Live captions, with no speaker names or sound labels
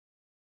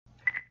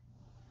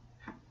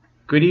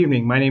Good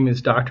evening. My name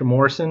is Dr.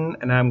 Morrison,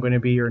 and I'm going to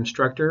be your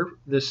instructor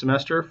this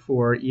semester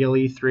for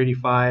ELE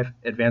 385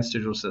 Advanced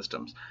Digital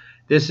Systems.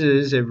 This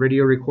is a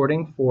video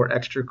recording for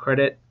Extra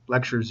Credit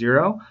Lecture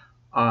 0.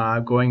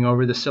 Going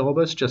over the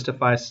syllabus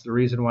justifies the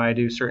reason why I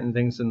do certain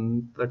things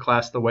in the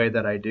class the way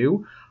that I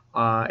do,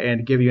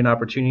 and give you an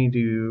opportunity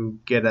to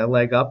get a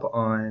leg up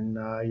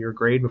on your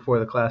grade before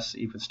the class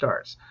even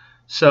starts.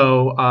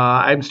 So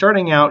I'm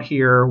starting out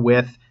here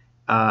with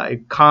a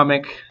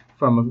comic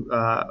from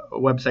a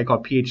website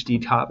called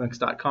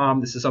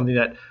phdtopics.com. This is something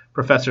that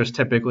professors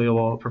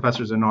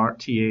professors and our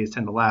TAs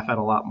tend to laugh at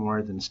a lot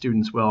more than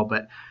students will,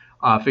 but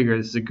I figure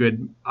this is a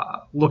good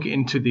look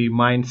into the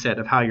mindset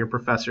of how your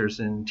professors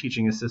and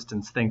teaching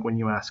assistants think when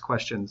you ask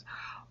questions.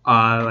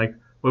 Like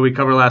what we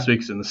covered last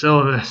week is in the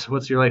syllabus.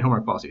 What's your late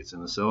homework policy? It's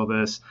in the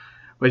syllabus.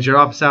 What's your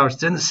office hours?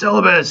 It's in the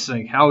syllabus.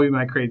 Like how we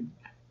might create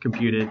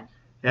computed.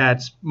 Yeah,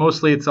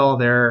 it's all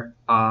there.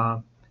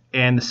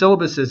 And the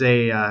syllabus is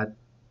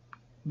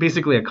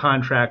basically a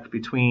contract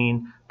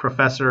between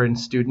professor and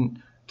student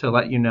to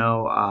let you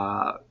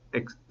know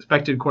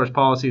expected course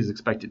policies,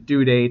 expected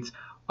due dates,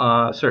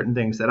 certain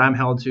things that I'm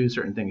held to,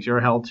 certain things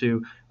you're held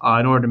to,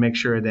 in order to make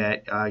sure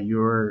that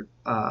you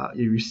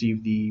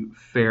receive the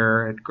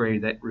fair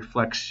grade that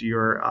reflects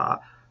your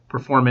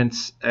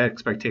performance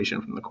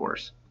expectation from the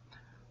course.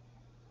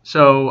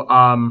 So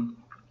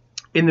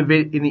in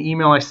the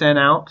email I sent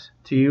out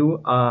to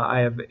you,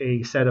 I have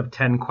a set of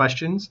 10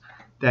 questions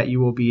that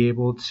you will be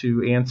able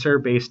to answer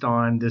based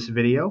on this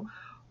video.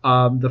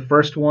 The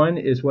first one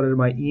is what are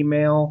my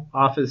email,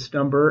 office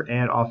number,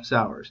 and office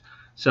hours.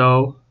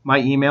 So my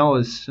email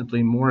is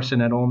simply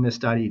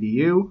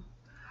morrison@olemiss.edu.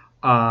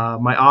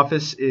 My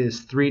office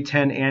is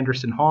 310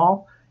 Anderson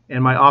Hall,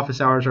 and my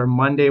office hours are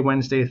Monday,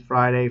 Wednesday,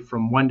 Friday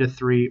from 1 to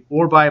 3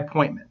 or by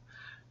appointment.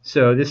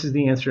 So this is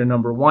the answer to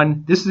number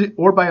one. This is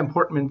or by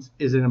appointment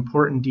is an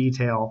important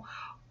detail.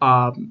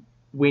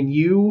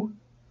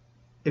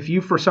 If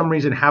you for some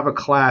reason have a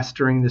class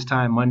during this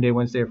time, Monday,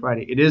 Wednesday, or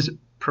Friday, it is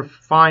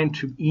fine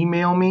to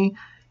email me,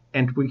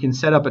 and we can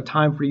set up a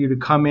time for you to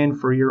come in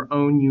for your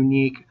own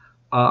unique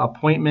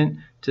appointment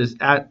to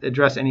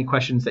address any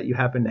questions that you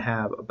happen to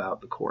have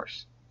about the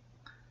course.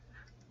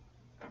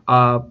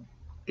 I've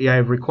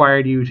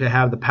required you to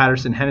have the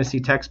Patterson-Hennessy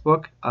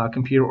textbook,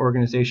 Computer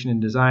Organization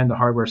and Design, the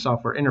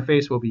Hardware-Software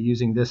Interface. We'll be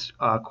using this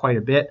quite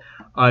a bit.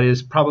 It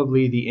is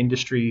probably the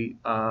industry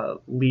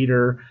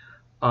leader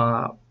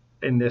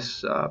in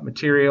this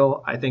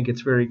material. I think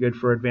it's very good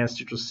for advanced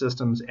digital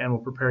systems and will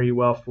prepare you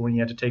well for when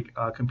you have to take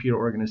computer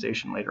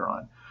organization later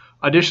on.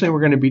 Additionally, we're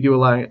going to be doing a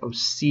lot of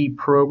C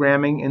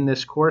programming in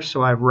this course,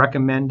 so I've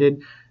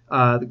recommended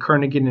the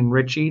Kernighan and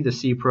Ritchie, the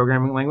C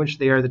programming language.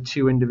 They are the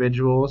two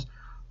individuals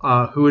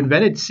who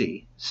invented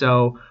C.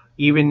 So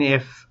even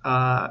if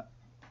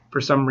for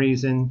some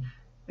reason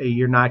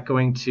you're not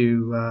going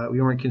to,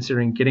 we weren't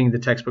considering getting the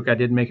textbook, I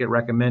did make it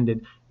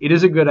recommended. It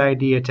is a good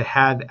idea to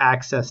have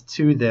access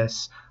to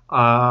this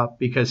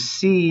because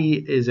C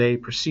is a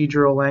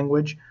procedural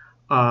language.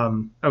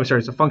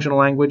 It's a functional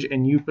language,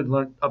 and you've been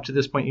up to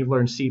this point you've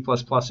learned C++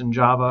 and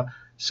Java,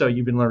 so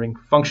you've been learning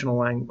functional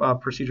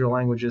procedural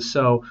languages.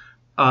 So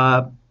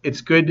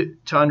it's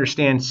good to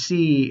understand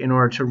C in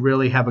order to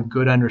really have a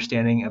good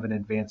understanding of an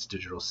advanced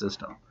digital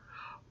system.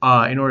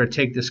 In order to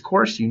take this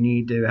course, you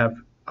need to have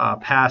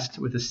passed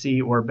with a C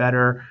or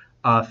better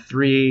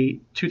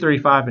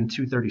 235 and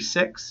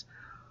 236.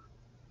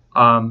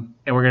 And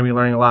we're going to be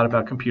learning a lot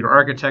about computer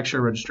architecture,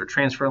 register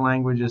transfer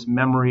languages,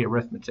 memory,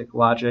 arithmetic,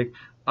 logic.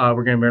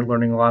 We're going to be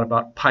learning a lot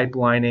about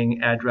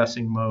pipelining,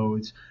 addressing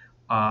modes,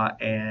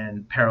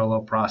 and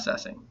parallel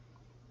processing.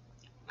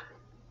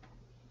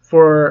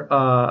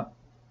 For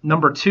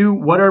number 2,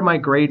 what are my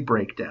grade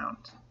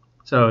breakdowns?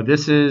 So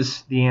this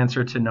is the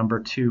answer to number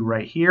 2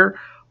 right here.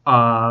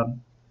 The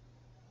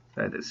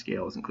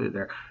scale is included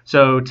there.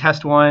 So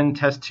test 1,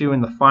 test 2,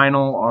 and the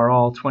final are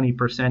all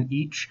 20%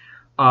 each.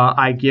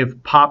 I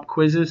give pop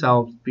quizzes.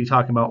 I'll be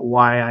talking about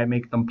why I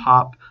make them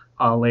pop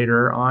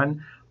later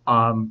on.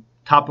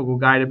 Topical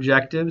guide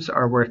objectives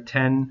are worth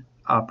 10%.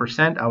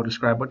 I'll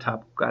describe what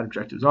topical guide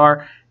objectives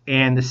are.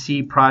 And the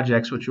C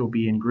projects, which will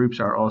be in groups,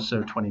 are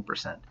also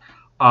 20%.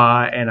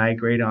 And I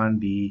grade on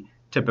the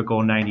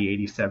typical 90,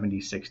 80,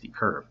 70, 60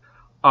 curve.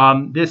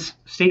 This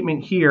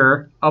statement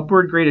here,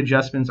 upward grade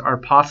adjustments are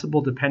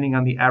possible depending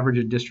on the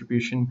average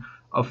distribution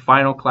of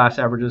final class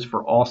averages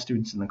for all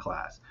students in the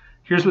class.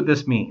 Here's what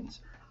this means.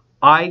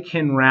 I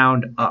can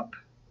round up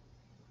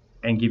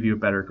and give you a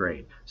better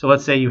grade. So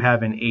let's say you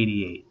have an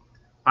 88.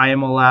 I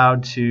am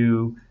allowed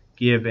to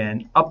give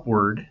an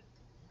upward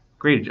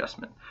grade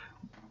adjustment.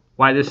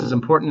 Why this is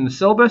important in the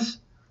syllabus?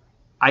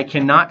 I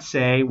cannot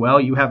say, well,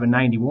 you have a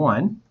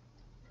 91.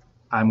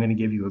 I'm going to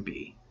give you a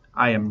B.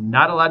 I am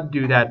not allowed to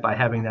do that by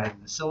having that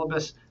in the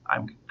syllabus.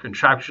 I'm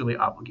contractually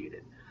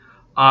obligated.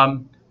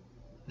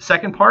 The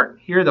second part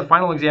here, the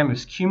final exam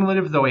is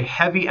cumulative, though a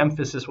heavy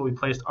emphasis will be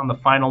placed on the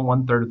final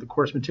 1/3 of the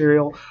course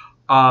material.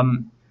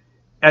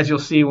 As you'll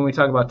see when we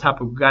talk about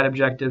topical guide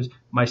objectives,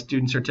 my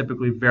students are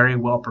typically very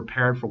well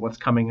prepared for what's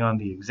coming on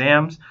the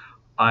exams.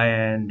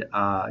 and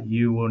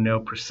you will know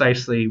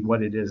precisely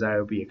what it is I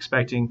will be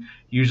expecting.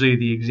 Usually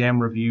the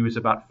exam review is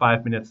about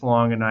 5 minutes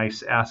long, and I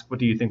ask, what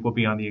do you think will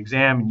be on the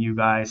exam? And you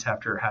guys,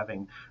 after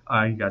having,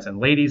 you guys and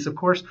ladies, of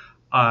course,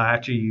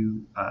 after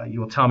you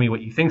will tell me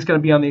what you think is going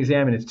to be on the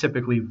exam, and it's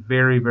typically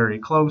very, very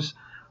close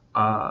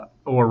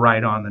or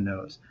right on the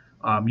nose.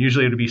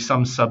 Usually it'll be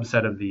some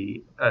subset of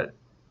the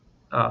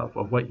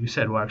of what you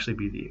said will actually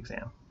be the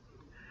exam.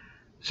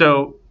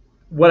 So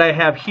what I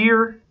have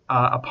here,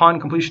 upon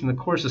completion of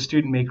the course, a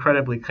student may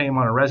credibly claim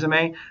on a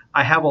resume.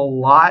 I have a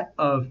lot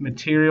of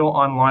material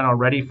online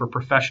already for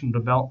professional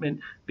development,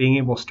 being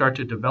able to start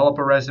to develop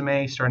a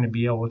resume, starting to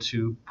be able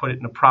to put it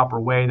in a proper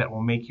way that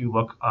will make you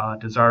look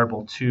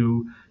desirable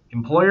to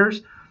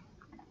employers.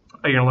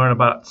 You're going to learn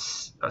about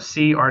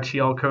C,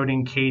 RTL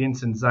coding,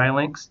 cadence, and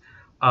Xilinx.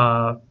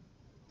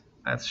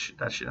 That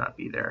should not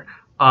be there.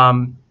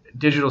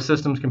 Digital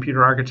systems,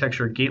 computer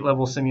architecture, gate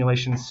level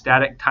simulation,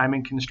 static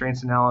timing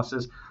constraints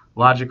analysis,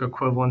 logic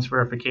equivalence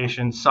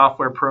verification,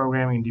 software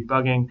programming,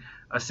 debugging,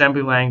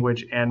 assembly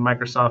language, and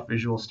Microsoft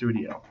Visual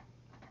Studio.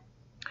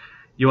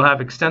 You'll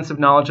have extensive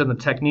knowledge on the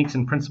techniques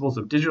and principles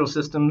of digital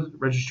systems,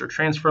 register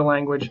transfer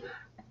language,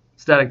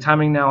 static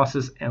timing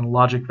analysis, and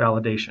logic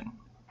validation.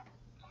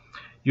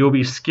 You will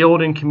be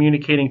skilled in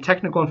communicating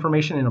technical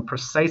information in a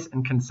precise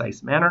and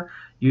concise manner,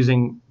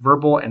 using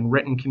verbal and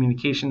written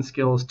communication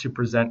skills to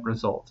present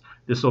results.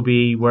 This will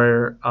be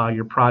where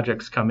your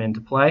projects come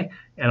into play,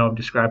 and I'll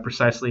describe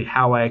precisely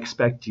how I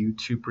expect you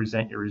to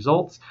present your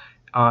results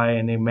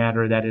in a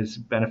manner that is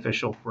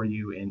beneficial for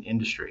you in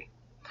industry.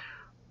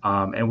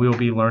 And we will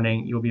be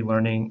learning,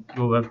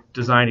 you'll have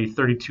designed a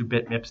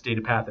 32-bit MIPS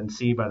data path in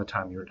C by the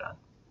time you're done.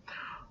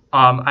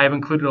 I have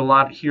included a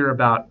lot here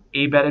about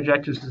ABET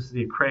objectives. This is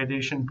the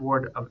Accreditation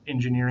Board of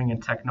Engineering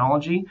and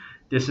Technology.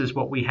 This is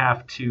what we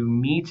have to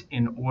meet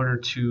in order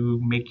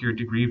to make your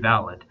degree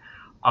valid.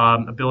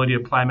 Ability to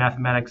apply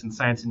mathematics and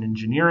science and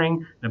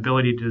engineering, an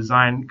ability to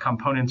design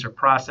components or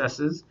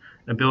processes,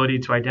 an ability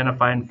to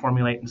identify and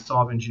formulate and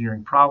solve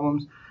engineering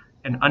problems,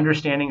 an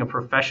understanding of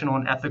professional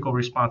and ethical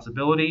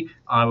responsibility.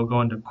 I will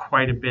go into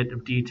quite a bit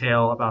of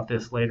detail about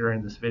this later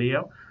in this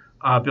video.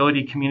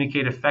 Ability to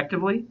communicate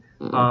effectively,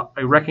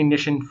 a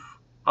recognition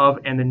of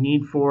and the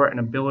need for an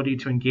ability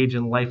to engage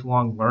in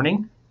lifelong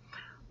learning,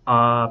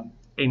 a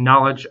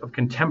knowledge of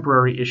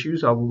contemporary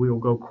issues. We will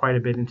go quite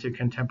a bit into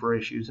contemporary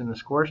issues in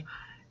this course,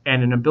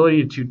 and an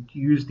ability to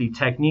use the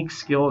techniques,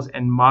 skills,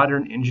 and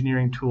modern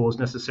engineering tools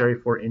necessary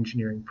for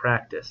engineering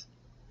practice.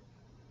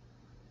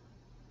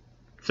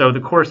 So the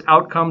course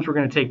outcomes, we're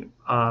going to take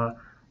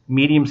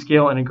medium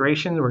scale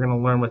integration. We're going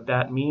to learn what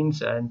that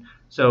means. And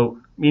so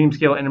medium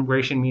scale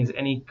integration means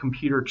any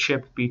computer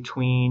chip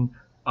between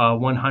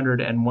 100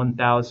 and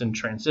 1,000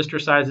 transistor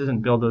sizes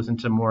and build those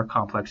into more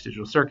complex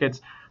digital circuits.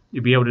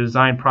 You'll be able to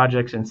design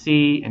projects in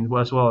C, and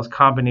as well as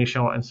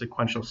combinational and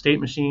sequential state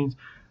machines.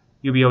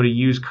 You'll be able to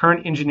use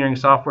current engineering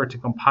software to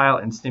compile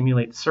and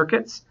simulate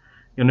circuits.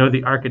 You'll know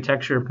the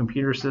architecture of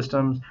computer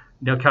systems.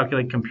 They'll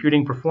calculate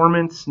computing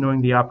performance,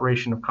 knowing the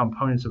operation of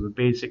components of a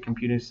basic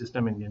computing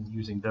system and then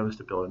using those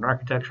to build an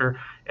architecture,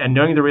 and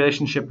knowing the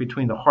relationship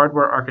between the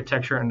hardware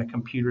architecture and the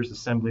computer's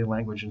assembly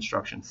language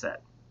instruction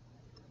set.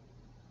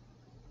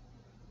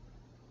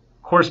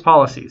 Course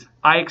policies.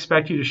 I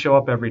expect you to show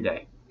up every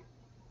day.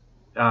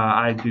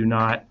 I do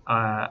not.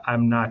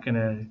 I'm not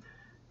going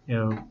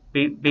to,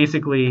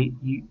 basically,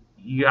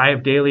 I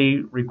have daily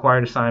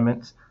required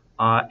assignments,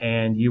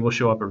 and you will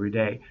show up every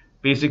day.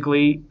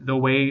 Basically, the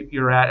way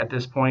you're at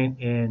this point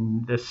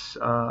in this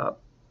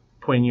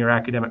point in your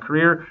academic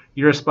career,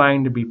 you're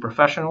aspiring to be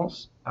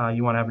professionals.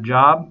 You want to have a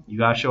job. You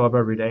got to show up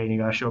every day, and you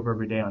got to show up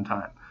every day on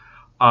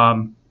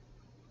time.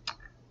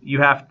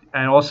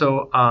 And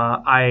also,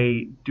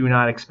 I do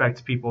not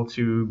expect people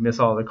to miss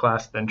all the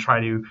class, then try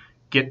to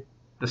get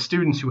the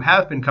students who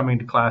have been coming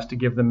to class to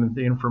give them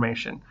the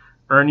information.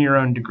 Earn your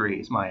own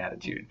degree is my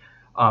attitude.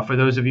 For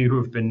those of you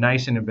who have been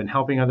nice and have been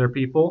helping other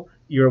people,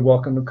 you're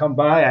welcome to come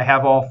by. I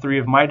have all 3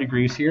 of my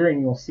degrees here, and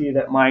you'll see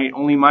that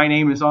only my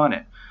name is on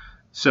it.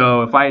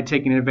 So if I had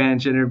taken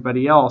advantage of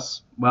everybody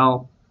else,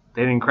 well,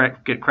 they didn't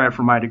get credit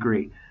for my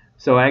degree.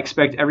 So I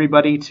expect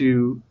everybody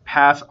to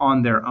pass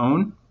on their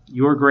own.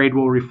 Your grade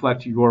will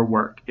reflect your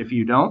work. If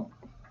you don't,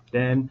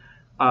 then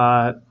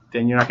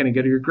you're not going to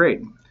get your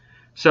grade.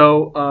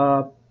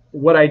 So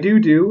what I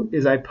do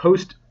is I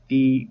post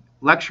the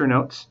lecture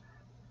notes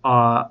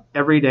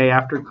every day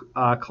after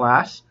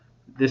class.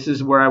 This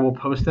is where I will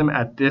post them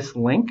at this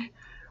link.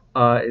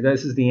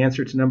 This is the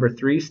answer to number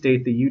 3.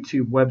 State the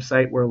YouTube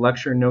website where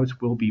lecture notes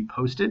will be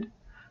posted.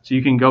 So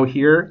you can go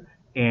here,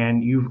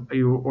 and you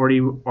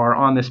already are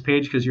on this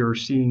page because you're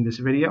seeing this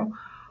video.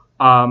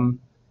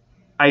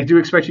 I do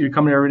expect you to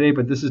come here every day,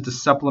 but this is to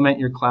supplement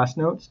your class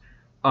notes.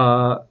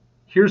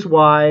 Here's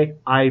why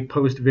I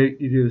post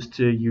videos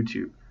to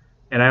YouTube.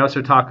 And I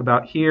also talk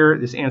about here,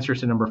 this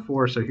answers to number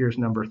 4. So here's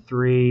number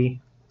 3.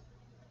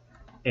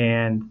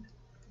 And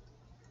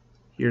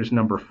here's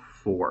number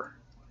 4.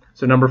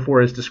 So number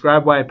 4 is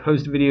describe why I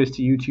post videos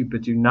to YouTube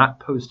but do not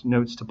post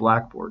notes to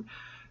Blackboard.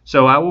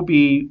 So I will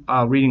be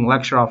reading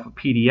lecture off of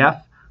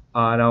PDF,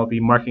 and I'll be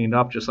marking it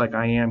up just like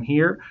I am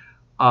here,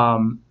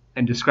 and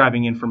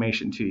describing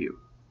information to you.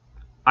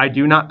 I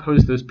do not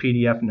post those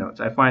PDF notes.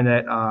 I find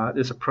that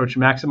this approach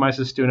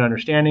maximizes student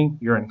understanding.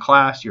 You're in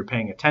class, you're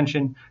paying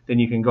attention, then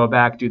you can go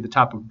back, do the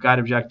topical guide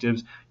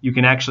objectives. You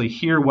can actually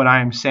hear what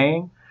I am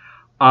saying.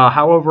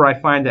 However, I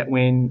find that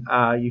when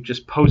you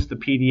just post the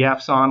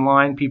PDFs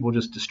online, people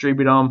just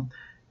distribute them,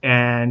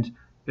 and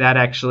that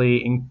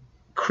actually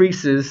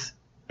increases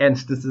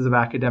instances of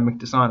academic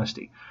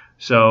dishonesty.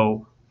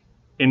 So,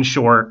 in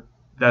short,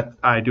 that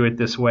I do it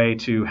this way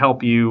to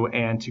help you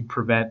and to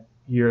prevent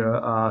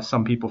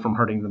some people from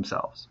hurting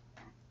themselves.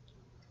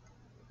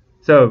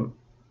 So,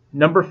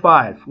 number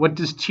 5, what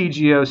does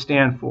TGO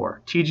stand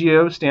for?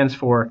 TGO stands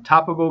for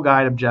Topical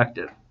Guide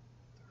Objective.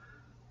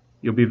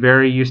 You'll be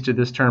very used to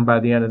this term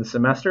by the end of the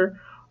semester.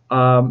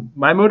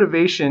 My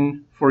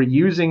motivation for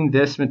using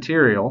this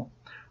material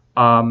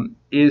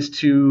is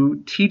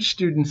to teach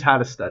students how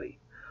to study.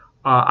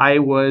 I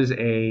was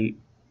a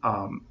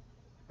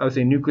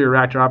nuclear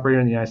reactor operator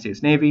in the United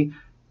States Navy,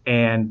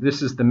 and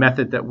this is the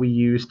method that we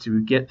use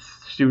to get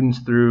students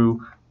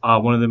through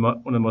one of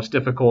the most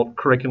difficult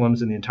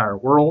curriculums in the entire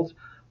world,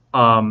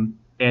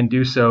 and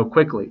do so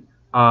quickly.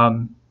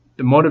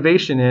 The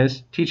motivation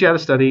is teach you how to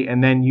study,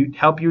 and then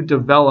help you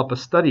develop a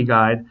study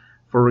guide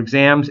for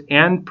exams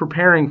and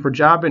preparing for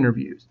job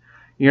interviews.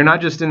 You're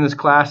not just in this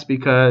class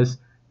because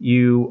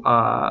you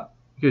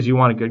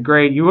want a good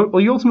grade. You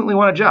ultimately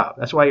want a job.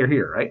 That's why you're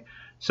here, right?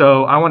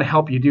 So I want to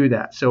help you do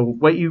that. So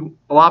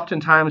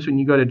oftentimes when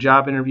you go to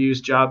job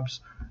interviews,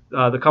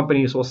 the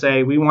companies will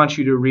say, we want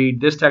you to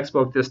read this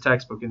textbook,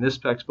 and this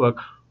textbook.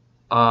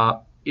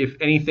 If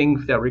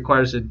anything that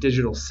requires a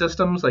digital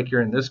systems, like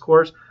you're in this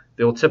course,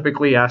 they will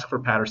typically ask for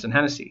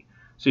Patterson-Hennessy.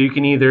 So you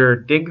can either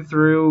dig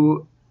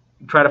through,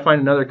 try to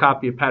find another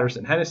copy of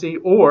Patterson-Hennessy,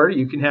 or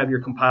you can have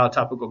your compiled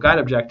topical guide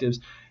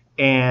objectives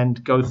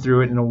and go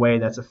through it in a way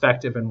that's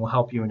effective and will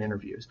help you in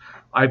interviews.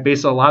 I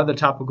base a lot of the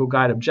topical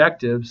guide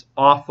objectives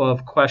off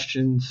of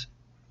questions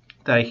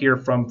that I hear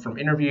from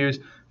interviews,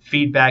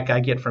 feedback I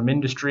get from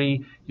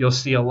industry. You'll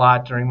see a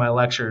lot during my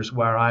lectures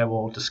where I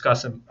will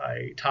discuss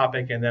a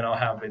topic, and then I'll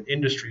have an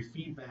industry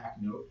feedback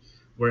note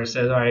where it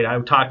says, all right, I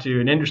talked to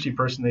an industry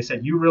person. They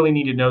said, you really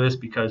need to know this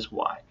because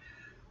why?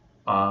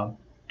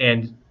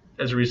 And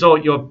as a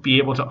result, you'll be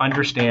able to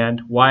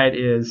understand why it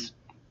is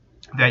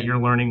that you're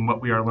learning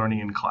what we are learning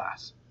in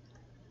class.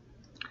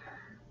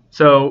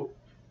 So,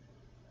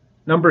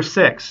 number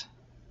 6,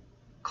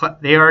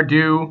 they are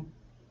due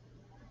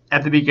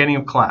at the beginning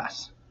of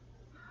class.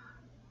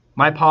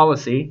 My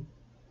policy,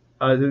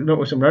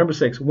 number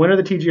 6, when are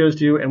the TGOs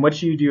due, and what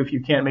should you do if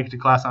you can't make it to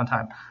class on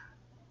time?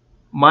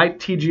 My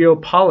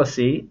TGO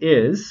policy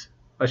is,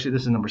 actually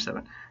this is number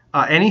 7,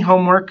 any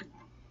homework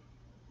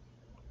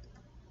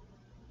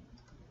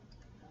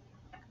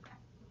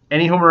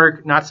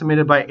not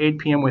submitted by 8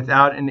 p.m.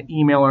 without an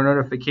email or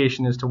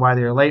notification as to why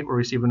they are late will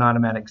receive an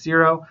automatic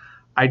 0.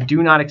 I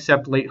do not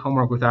accept late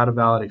homework without a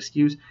valid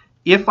excuse.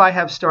 If I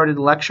have started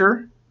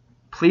lecture,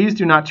 please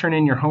do not turn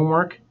in your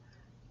homework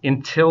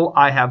until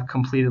I have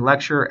completed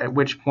lecture, at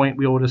which point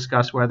we will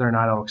discuss whether or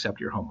not I'll accept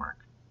your homework.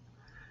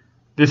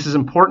 This is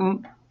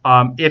important.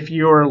 If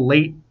you're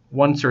late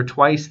once or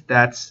twice,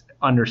 that's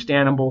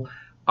understandable.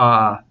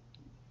 The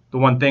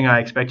one thing I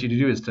expect you to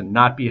do is to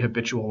not be a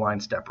habitual line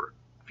stepper.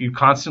 If you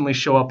constantly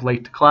show up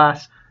late to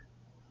class,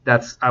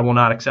 I will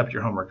not accept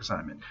your homework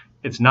assignment.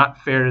 It's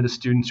not fair to the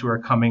students who are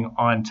coming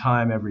on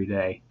time every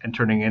day and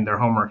turning in their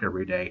homework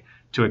every day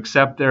to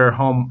accept their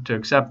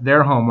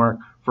homework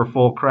for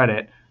full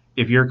credit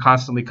if you're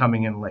constantly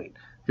coming in late.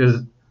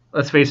 Because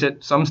let's face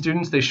it, some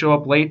students, they show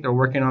up late, they're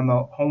working on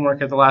the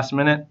homework at the last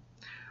minute,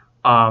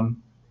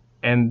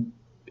 and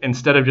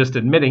instead of just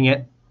admitting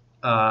it,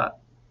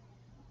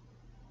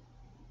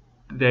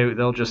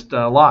 they'll just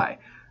lie.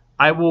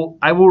 I will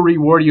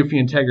reward you for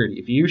your integrity.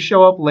 If you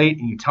show up late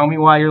and you tell me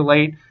why you're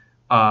late,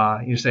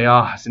 you say,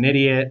 oh, it's an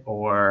idiot,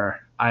 or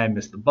I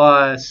missed the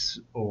bus,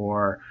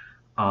 or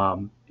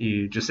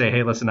you just say,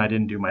 hey, listen, I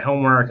didn't do my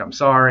homework, I'm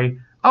sorry.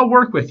 I'll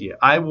work with you.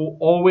 I will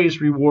always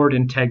reward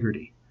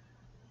integrity.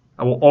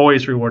 I will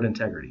always reward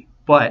integrity.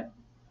 But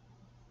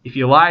if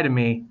you lie to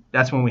me,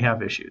 that's when we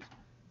have issues.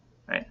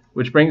 Right?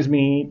 Which brings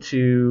me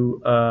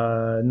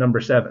to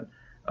number 7.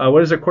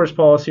 What is a course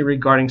policy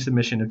regarding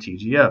submission of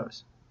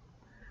TGOs?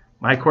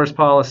 My course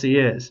policy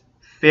is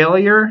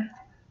failure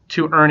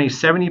to earn a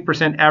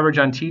 70% average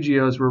on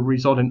TGOs will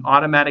result in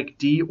automatic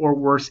D or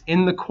worse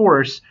in the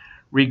course,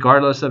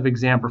 regardless of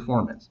exam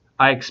performance.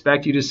 I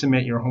expect you to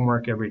submit your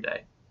homework every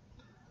day.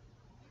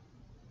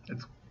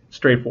 It's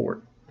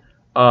straightforward.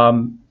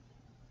 So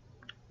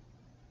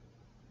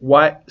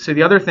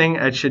the other thing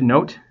I should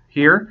note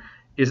here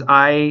is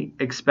I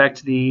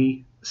expect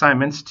the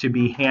assignments to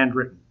be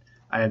handwritten.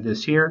 I have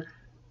this here.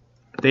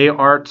 They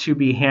are to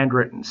be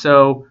handwritten.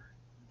 So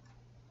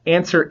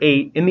answer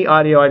 8, in the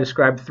audio I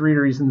described 3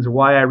 reasons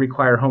why I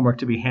require homework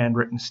to be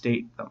handwritten.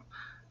 State them.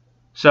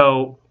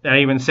 So I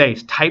even say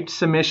typed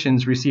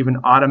submissions receive an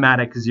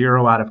automatic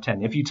 0 out of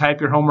 10. If you type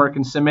your homework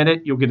and submit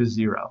it, you'll get a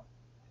 0,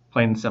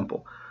 plain and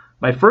simple.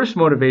 My first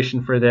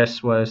motivation for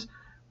this was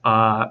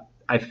I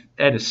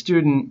had a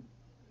student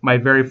my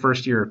very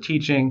first year of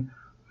teaching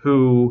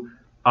who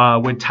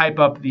would type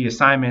up the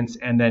assignments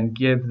and then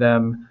give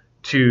them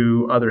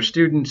to other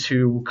students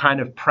who kind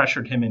of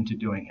pressured him into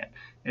doing it.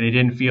 And he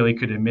didn't feel he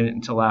could admit it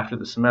until after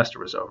the semester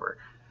was over.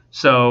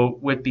 So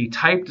with the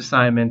typed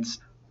assignments,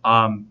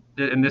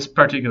 in this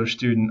particular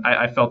student,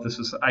 I felt this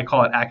was, I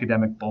call it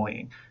academic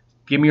bullying.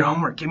 Give me your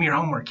homework, give me your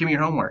homework, give me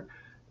your homework.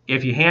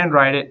 If you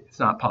handwrite it, it's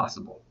not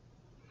possible.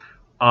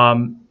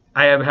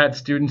 I have had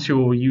students who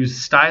will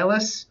use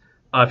stylus.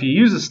 If you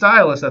use a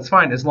stylus, that's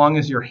fine, as long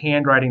as you're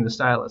handwriting the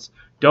stylus.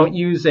 Don't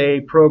use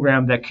a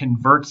program that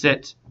converts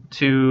it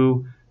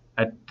to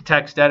a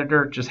text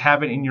editor. Just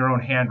have it in your own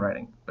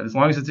handwriting. But as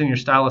long as it's in your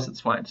stylus, it's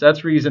fine. So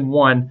that's reason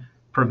one,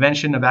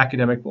 prevention of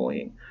academic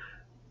bullying.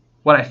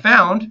 What I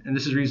found, and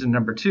this is reason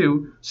number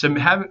two,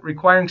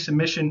 requiring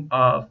submission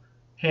of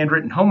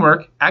handwritten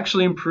homework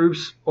actually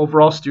improves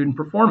overall student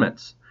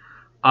performance.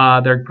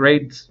 Their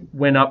grades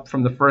went up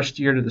from the first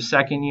year to the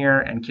second year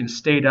and can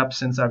stayed up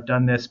since I've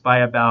done this by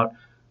about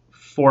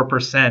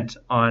 4%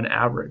 on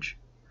average.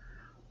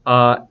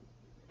 And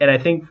I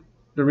think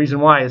the reason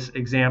why is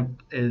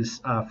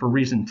for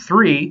reason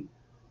three.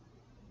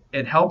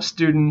 It helps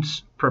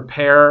students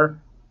prepare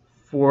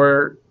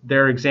for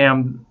their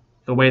exam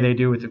the way they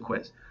do with the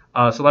quiz.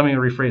 So let me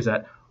rephrase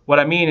that. What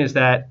I mean is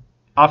that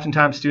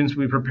oftentimes students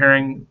will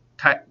be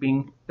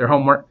typing their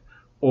homework,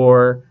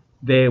 or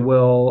they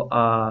will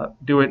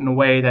do it in a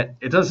way that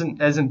it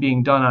isn't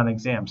being done on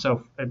exam.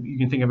 So you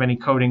can think of any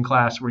coding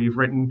class where you've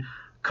written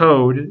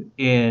code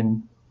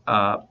and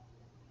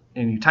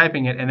you're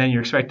typing it, and then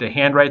you're expected to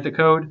handwrite the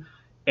code,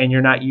 and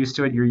you're not used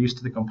to it. You're used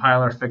to the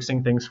compiler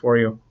fixing things for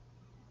you,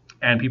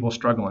 and people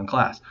struggle in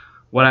class.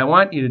 What I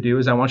want you to do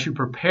is I want you to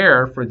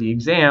prepare for the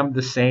exam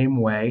the same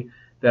way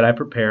that I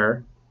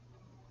prepare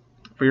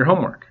for your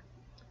homework.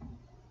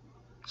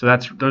 So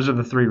those are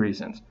the three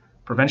reasons: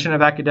 prevention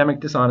of academic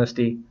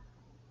dishonesty,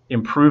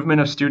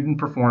 improvement of student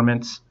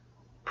performance,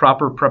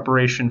 proper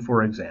preparation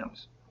for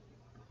exams.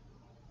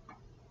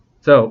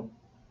 So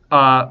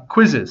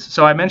quizzes.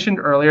 So I mentioned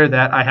earlier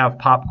that I have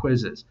pop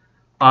quizzes.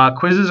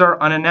 Quizzes are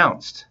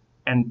unannounced,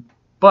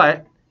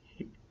 but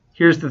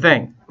here's the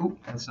thing. Ooh,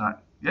 that's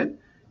not good.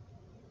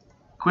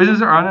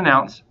 Quizzes are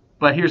unannounced,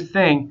 but here's the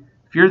thing.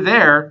 If you're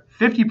there,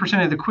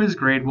 50% of the quiz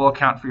grade will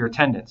account for your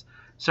attendance.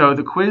 So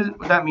the quiz,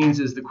 what that means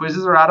is the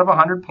quizzes are out of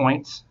 100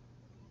 points,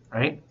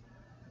 right?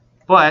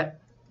 But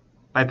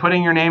by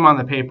putting your name on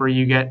the paper,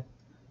 you get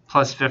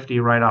plus 50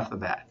 right off the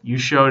bat. You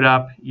showed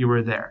up, you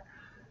were there.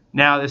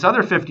 Now, this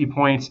other 50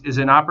 points is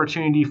an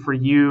opportunity for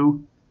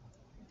you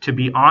to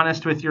be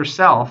honest with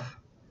yourself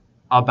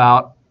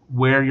about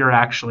where you're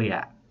actually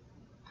at.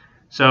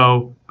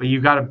 So, but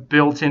you've got a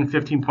built-in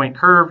 15-point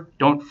curve.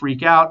 Don't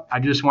freak out.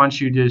 I just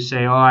want you to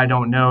say, oh, I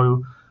don't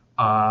know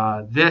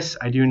this,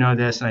 I do know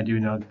this, and I do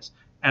know this.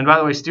 And by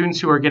the way,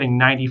 students who are getting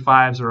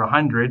 95s or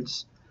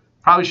 100s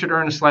probably should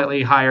earn a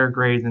slightly higher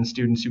grade than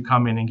students who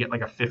come in and get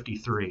like a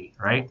 53,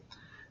 right?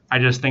 I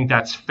just think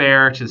that's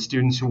fair to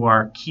students who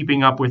are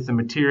keeping up with the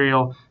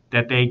material,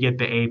 that they get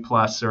the A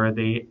plus or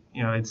the,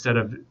 instead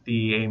of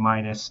the A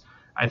minus.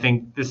 I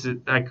think this is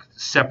like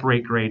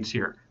separate grades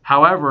here.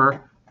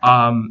 However,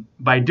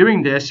 by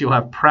doing this, you'll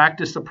have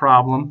practiced the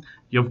problem.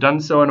 You've done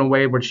so in a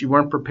way which you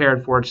weren't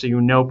prepared for it, so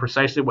you know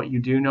precisely what you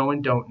do know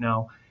and don't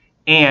know,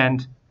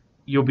 and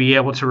you'll be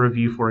able to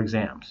review for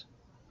exams.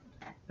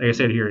 Like I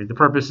said here, the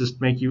purpose is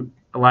to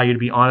allow you to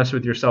be honest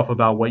with yourself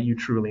about what you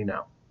truly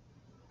know.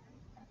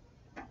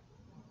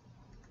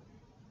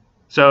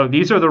 So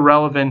these are the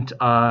relevant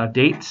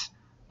dates.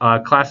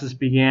 Classes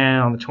began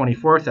on the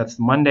 24th. That's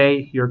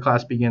Monday. Your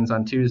class begins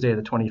on Tuesday,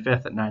 the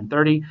 25th at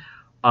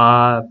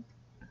 9:30.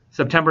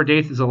 September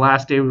 8th is the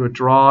last day to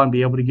withdraw and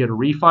be able to get a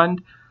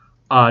refund.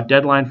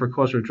 Deadline for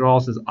close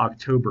withdrawals is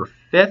October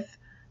 5th.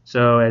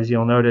 So as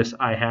you'll notice,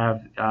 I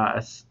have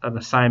an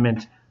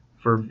assignment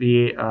for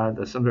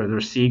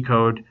their C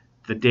code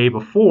the day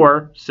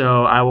before.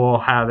 So I will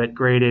have it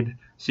graded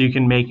so you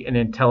can make an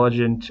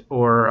intelligent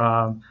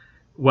or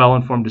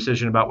well-informed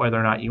decision about whether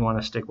or not you want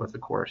to stick with the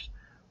course.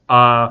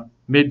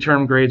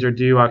 Midterm grades are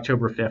due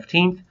October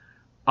 15th.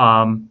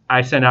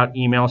 I send out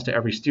emails to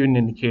every student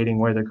indicating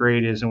where their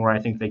grade is and where I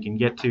think they can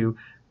get to.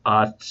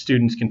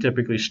 Students can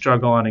typically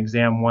struggle on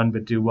exam 1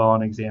 but do well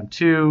on exam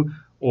 2,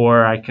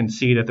 or I can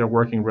see that they're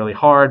working really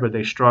hard but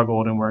they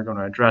struggled and we're going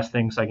to address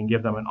things so I can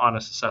give them an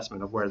honest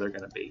assessment of where they're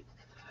going to be.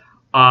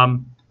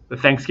 The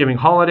Thanksgiving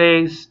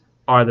holidays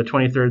are the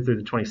 23rd through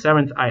the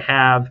 27th. I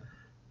have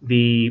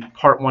the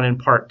part 1 and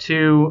part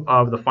 2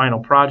 of the final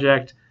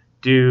project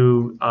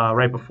due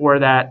right before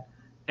that,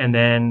 and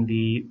then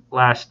the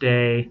last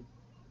day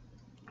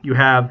you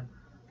have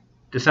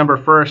December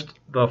 1st,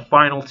 the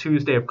final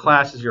Tuesday of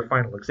class is your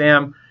final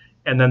exam.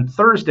 And then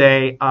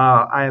Thursday,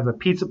 I have a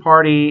pizza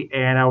party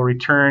and I will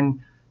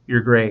return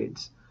your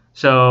grades.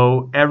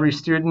 So every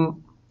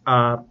student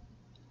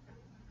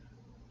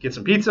get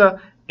some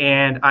pizza,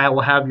 and I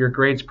will have your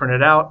grades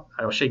printed out.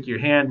 I will shake your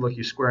hand, look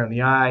you square in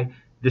the eye.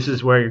 This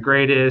is where your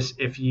grade is.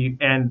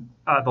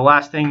 The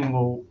last thing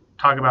we'll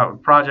talk about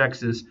with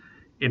projects is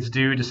it's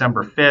due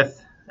December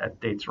 5th. That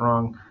date's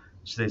wrong.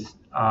 So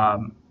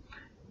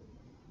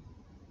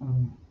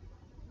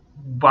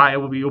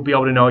you'll be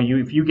able to know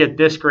if you get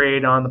this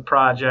grade on the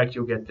project,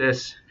 you'll get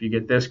this. If you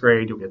get this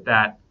grade, you'll get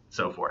that,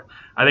 so forth.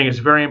 I think it's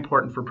very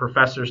important for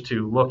professors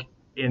to look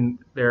in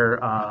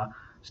their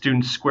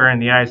students square in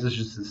the eyes. This is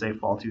just to say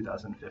fall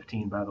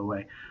 2015, by the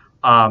way,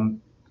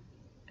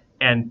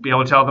 and be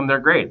able to tell them their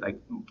grade.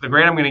 Like, the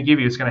grade I'm going to give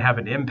you is going to have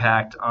an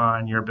impact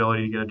on your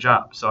ability to get a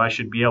job. So I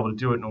should be able to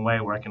do it in a way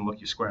where I can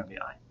look you square in the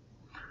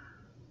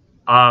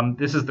eye.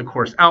 This is the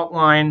course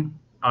outline.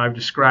 I've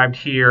described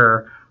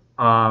here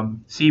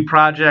C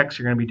projects.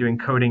 You're going to be doing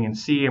coding in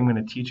C. I'm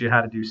going to teach you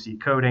how to do C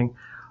coding.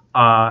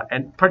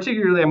 And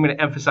particularly, I'm going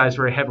to emphasize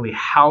very heavily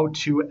how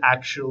to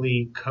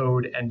actually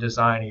code and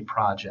design a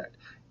project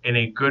in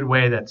a good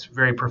way that's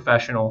very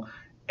professional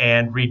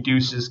and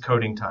reduces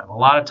coding time. A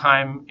lot of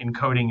time in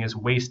coding is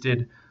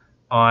wasted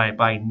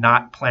by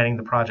not planning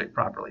the project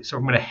properly. So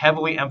I'm going to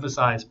heavily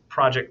emphasize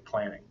project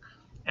planning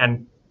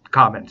and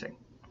commenting.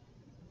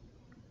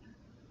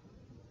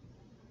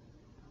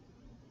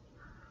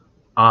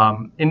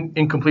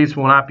 Incompletes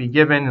will not be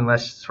given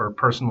unless it's for a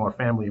personal or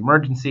family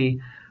emergency.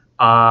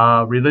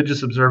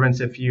 Religious observance,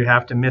 if you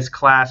have to miss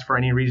class for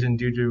any reason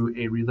due to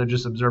a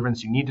religious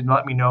observance, you need to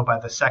let me know by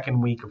the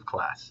second week of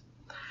class.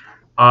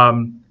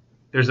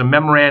 There's a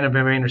memorandum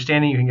of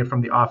understanding you can get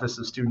from the Office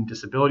of Student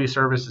Disability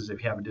Services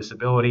if you have a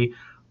disability.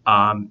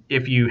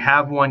 If you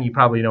have one, you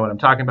probably know what I'm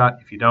talking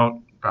about. If you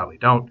don't, you probably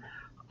don't.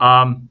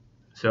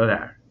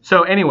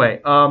 So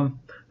anyway,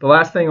 the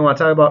last thing I want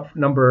to talk about,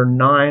 number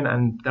 9,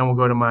 and then we'll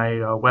go to my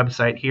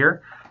website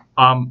here.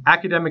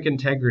 Academic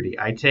integrity.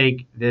 I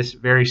take this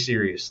very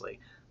seriously,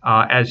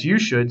 as you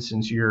should,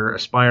 since you're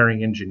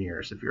aspiring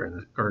engineers, if you're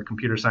in or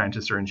computer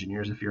scientists or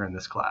engineers, if you're in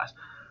this class.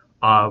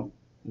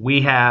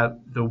 We have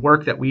the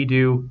work that we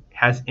do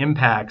has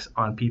impacts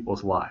on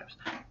people's lives.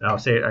 And I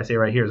say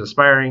right here, as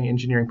aspiring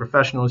engineering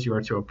professionals, you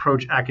are to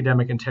approach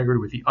academic integrity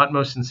with the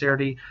utmost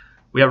sincerity.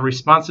 We have a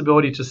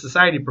responsibility to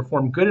society to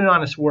perform good and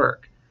honest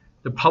work.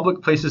 The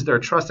public places their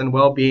trust and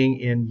well-being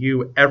in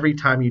you every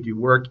time you do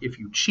work. If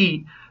you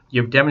cheat,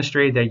 you have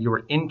demonstrated that you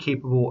are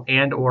incapable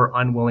and or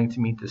unwilling to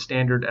meet the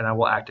standard, and I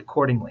will act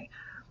accordingly.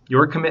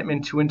 Your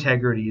commitment to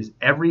integrity is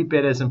every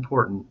bit as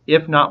important,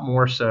 if not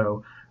more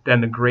so, than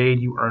the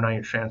grade you earn on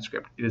your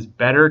transcript. It is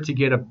better to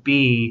get a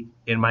B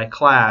in my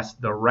class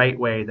the right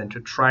way than to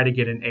try to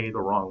get an A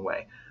the wrong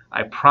way.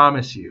 I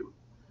promise you,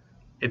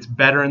 it's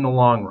better in the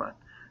long run.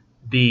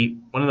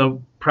 One of the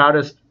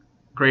proudest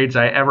grades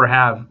I ever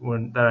got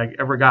when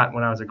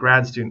I was a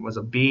grad student was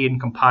a B in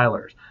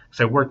compilers,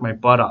 because I worked my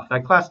butt off.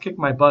 That class kicked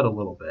my butt a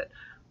little bit,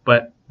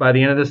 but by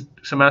the end of this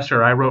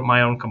semester, I wrote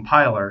my own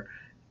compiler,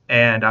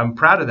 and I'm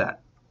proud of that.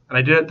 And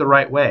I did it the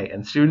right way.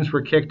 And students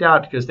were kicked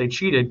out because they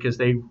cheated, because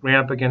they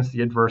ran up against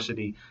the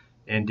adversity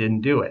and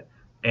didn't do it.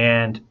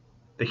 And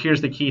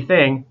here's the key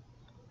thing,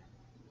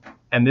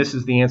 and this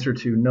is the answer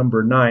to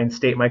number 9,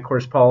 state my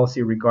course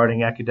policy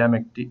regarding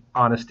academic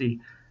honesty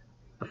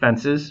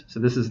offenses. So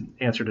this is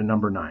answer to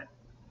number 9.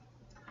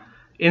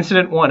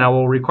 Incident 1, I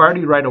will require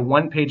you to write a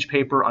 1-page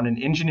paper on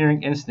an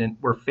engineering incident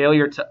where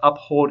failure to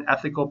uphold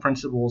ethical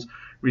principles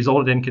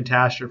resulted in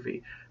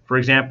catastrophe. For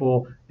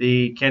example,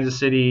 the Kansas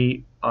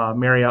City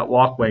Marriott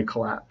walkway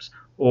collapse,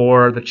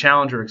 or the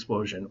Challenger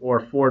explosion, or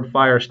Ford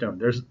Firestone.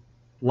 There's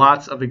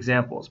lots of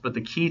examples, but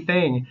the key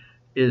thing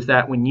is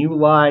that when you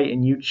lie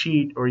and you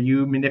cheat or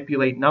you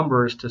manipulate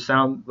numbers to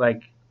sound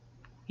like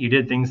you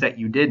did things that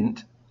you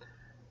didn't,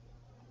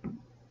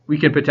 we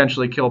can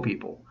potentially kill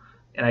people.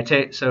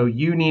 And so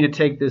you need to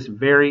take this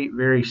very,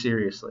 very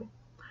seriously.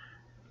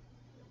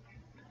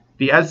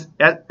 The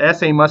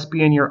essay must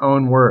be in your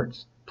own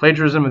words.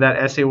 Plagiarism of that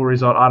essay will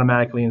result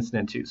automatically in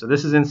incident 2. So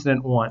this is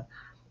incident 1.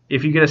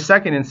 If you get a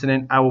second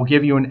incident, I will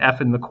give you an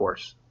F in the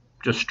course.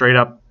 Just straight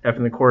up F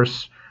in the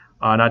course,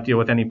 not deal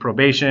with any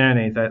probation,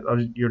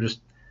 anything. You'll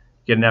just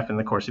get an F in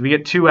the course. If you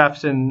get 2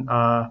 Fs in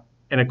a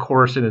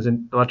course and as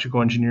an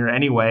electrical engineer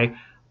anyway,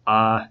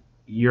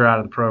 you're out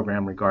of the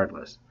program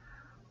regardless.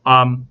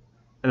 And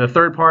the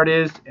third part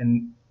is,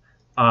 and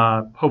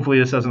hopefully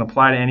this doesn't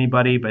apply to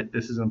anybody, but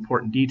this is an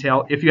important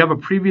detail. If you have a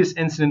previous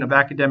incident of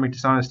academic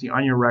dishonesty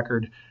on your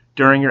record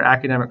during your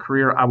academic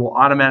career, I will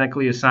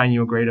automatically assign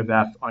you a grade of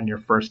F on your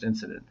first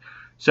incident.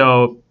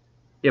 So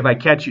if I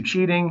catch you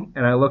cheating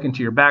and I look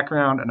into your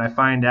background and I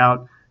find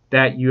out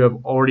that you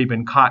have already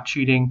been caught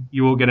cheating,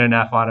 you will get an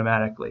F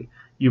automatically.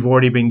 You've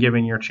already been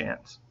given your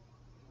chance.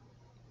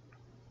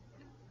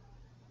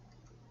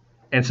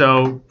 And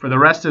so for the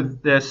rest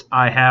of this,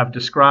 I have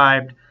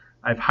described,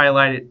 I've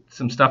highlighted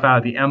some stuff out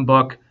of the M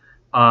book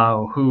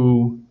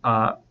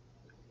where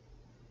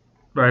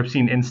I've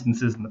seen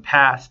instances in the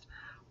past.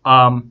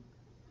 Like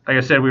I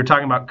said, we were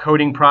talking about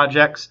coding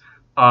projects.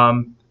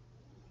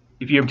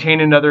 If you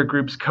obtain another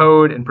group's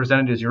code and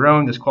present it as your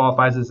own, this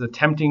qualifies as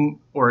attempting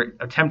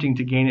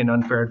to gain an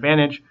unfair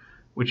advantage.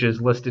 which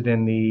is listed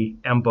in the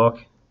M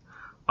book.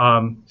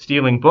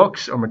 Stealing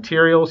books or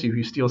materials, if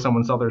you steal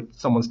someone's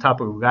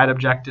topical guide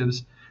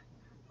objectives,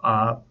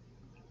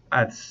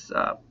 that's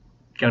going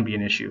to be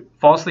an issue.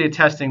 Falsely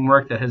attesting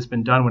work that has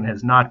been done when it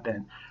has not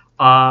been.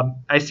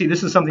 I see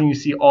this is something you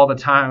see all the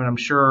time, and I'm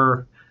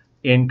sure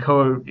in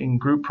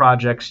group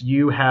projects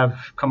you have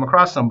come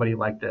across somebody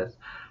like this.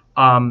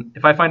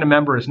 If I find a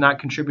member is not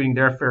contributing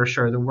their fair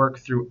share of the work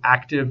through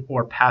active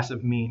or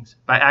passive means,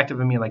 by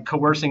active I mean like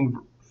coercing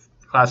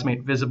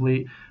classmate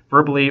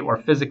verbally or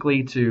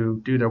physically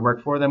to do their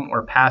work for them,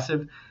 or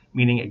passive,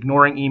 meaning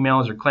ignoring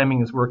emails or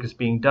claiming his work is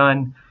being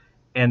done,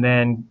 and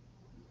then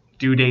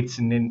due dates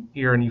and then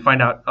here and you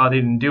find out, oh, they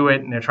didn't do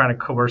it, and they're trying to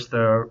coerce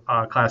the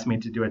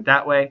classmate to do it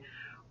that way.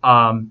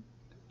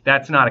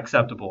 That's not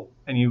acceptable,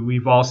 and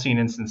we've all seen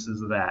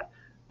instances of that.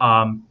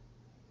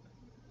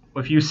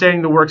 If you're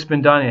saying the work's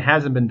been done, it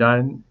hasn't been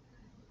done,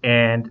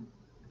 and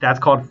that's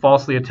called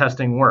falsely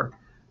attesting work.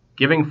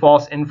 Giving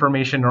false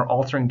information or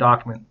altering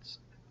documents.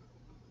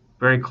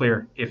 Very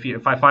clear.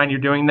 If I find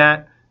you're doing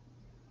that,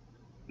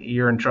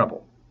 you're in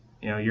trouble.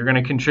 You're going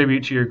to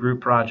contribute to your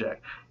group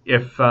project.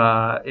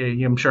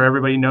 I'm sure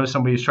everybody knows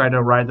somebody who's tried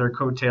to ride their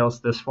coattails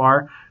this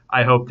far.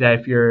 I hope that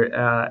if you're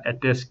at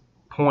this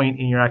point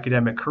in your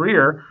academic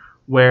career,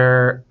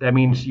 where that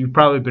means you've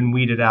probably been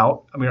weeded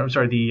out. I mean, I'm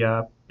sorry.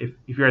 If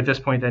you're at this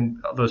point,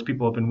 then those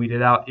people have been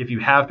weeded out. If you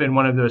have been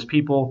one of those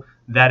people,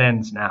 that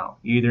ends now.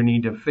 You either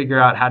need to figure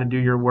out how to do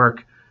your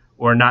work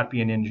or not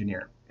be an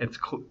engineer. It's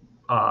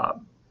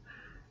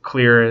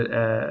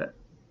clear.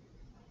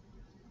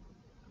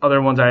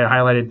 Other ones I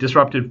highlighted: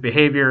 disruptive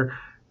behavior,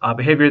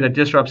 behavior that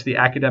disrupts the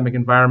academic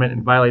environment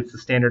and violates the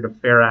standard of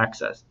fair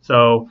access.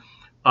 So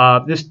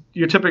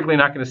you're typically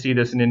not going to see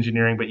this in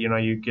engineering, but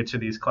you get to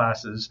these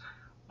classes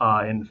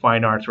in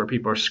fine arts where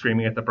people are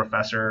screaming at the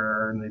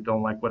professor and they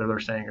don't like what they're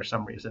saying or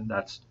some reason.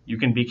 You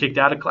can be kicked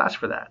out of class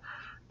for that.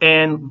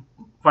 And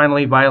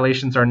finally,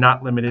 violations are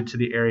not limited to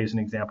the areas and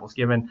examples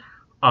given.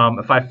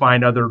 If I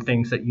find other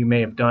things that you may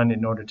have done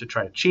in order to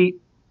try to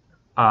cheat,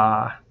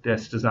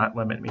 this does not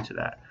limit me to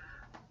that.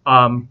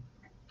 So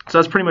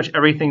that's pretty much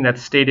everything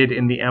that's stated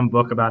in the M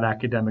book about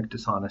academic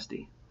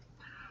dishonesty.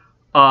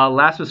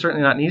 Last but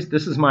certainly not least,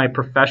 this is my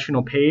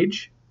professional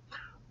page.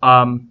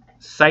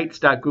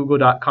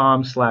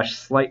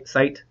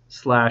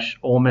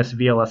 Sites.google.com/site/Ole Miss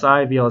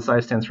VLSI.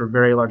 VLSI stands for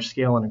Very Large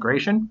Scale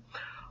Integration.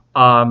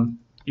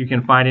 You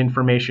can find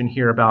information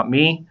here about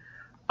me,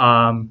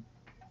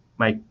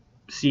 my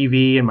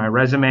CV and my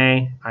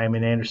resume. I am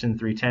an Anderson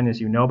 310, as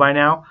you know by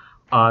now.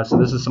 So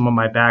this is some of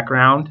my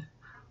background.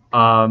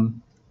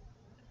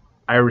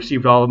 I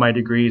received all of my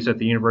degrees at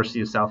the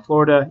University of South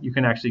Florida. You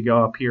can actually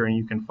go up here and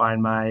you can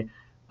find my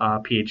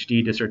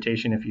PhD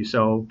dissertation if you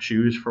so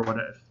choose for what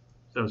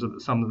those are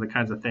some of the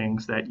kinds of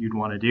things that you'd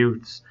want to do.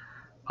 It's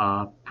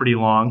pretty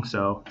long,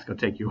 so it's going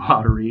to take you a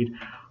while to read.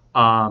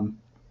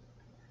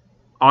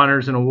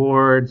 Honors and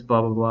awards,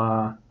 blah,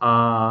 blah,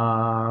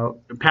 blah.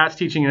 Past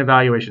teaching and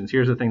evaluations.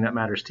 Here's the thing that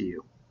matters to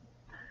you.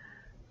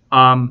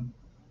 In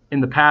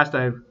the past,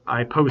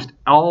 I post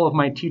all of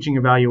my teaching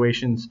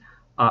evaluations.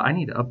 I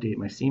need to update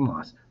my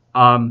CMOS.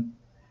 I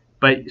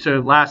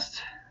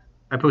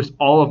post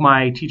all of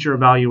my teacher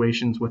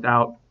evaluations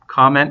without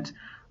comment.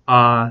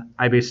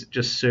 I basically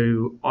just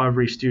so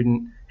every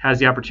student has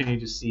the opportunity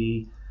to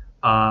see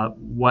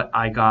what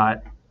I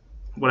got,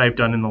 what I've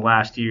done in the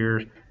last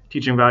year,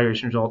 teaching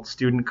evaluation results,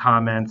 student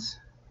comments,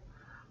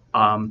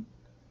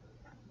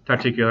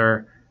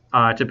 particular,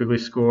 typically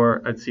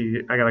score, let's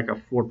see, I got like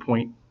a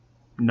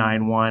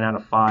 4.91 out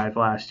of 5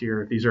 last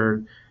year. These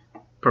are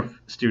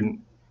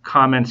student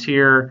comments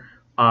here,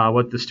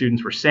 what the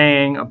students were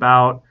saying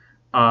about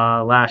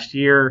last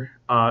year.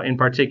 In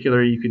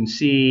particular, you can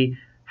see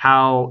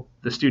how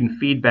the student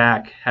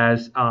feedback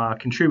has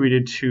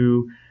contributed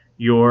to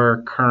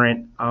your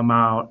current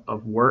amount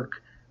of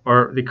work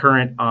or the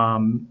current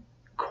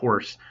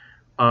course.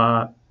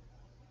 Let's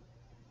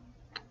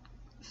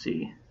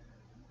see.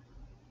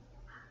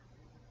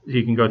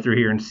 You can go through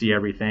here and see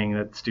everything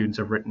that students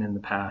have written in the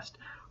past.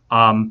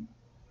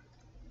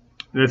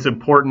 It's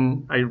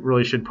important. I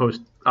really should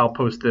post. I'll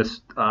post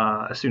this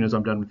as soon as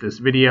I'm done with this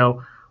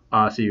video,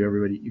 so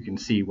you can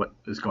see what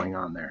is going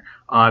on there.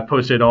 I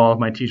posted all of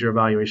my teacher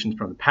evaluations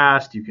from the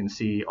past. You can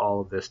see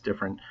all of this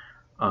different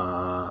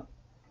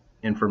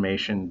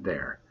information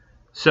there.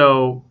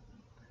 So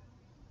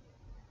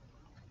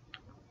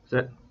is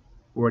that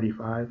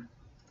 485?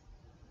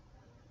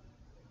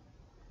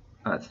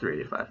 That's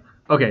 385.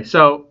 Okay,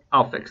 so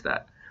I'll fix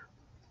that.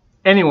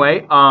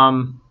 Anyway,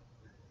 and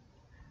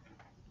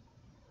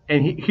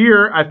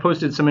here I've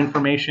posted some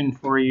information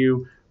for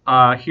you.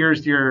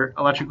 Here's your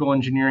electrical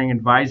engineering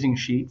advising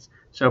sheets.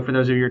 So for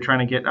those of you who are trying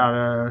to get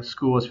out of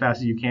school as fast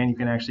as you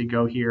can actually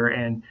go here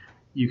and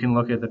you can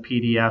look at the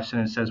PDFs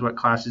and it says what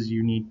classes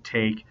you need to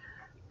take.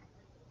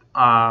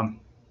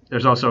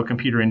 There's also a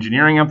computer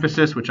engineering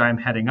emphasis, which I'm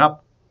heading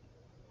up.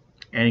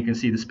 And you can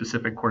see the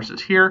specific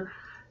courses here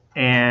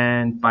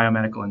and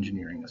biomedical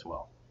engineering as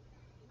well.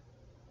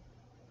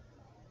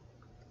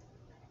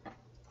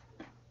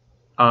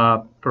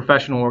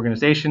 professional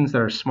organizations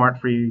that are smart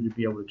for you to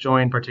be able to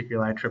join,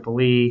 particularly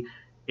IEEE,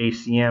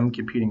 ACM,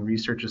 Computing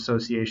Research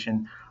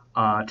Association,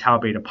 Tau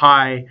Beta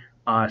Pi,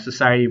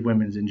 Society of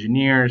Women's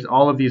Engineers.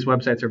 All of these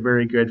websites are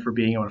very good for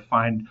being able to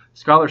find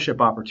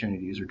scholarship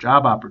opportunities or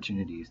job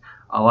opportunities.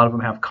 A lot of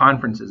them have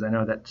conferences. I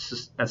know that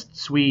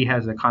SWE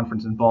has a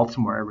conference in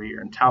Baltimore every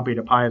year, and Tau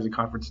Beta Pi has a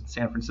conference in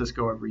San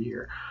Francisco every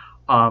year,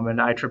 and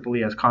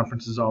IEEE has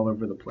conferences all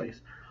over the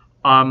place.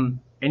 And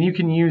you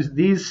can use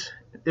this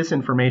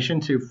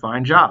information to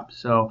find jobs.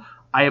 So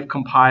I have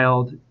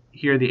compiled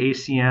here the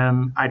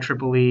ACM,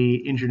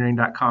 IEEE,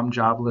 engineering.com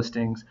job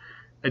listings.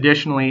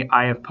 Additionally,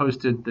 I have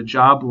posted the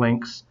job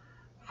links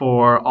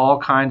for all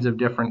kinds of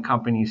different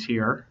companies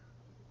here.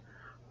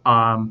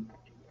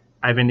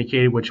 I've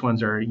indicated which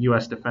ones are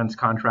U.S. defense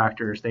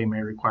contractors. They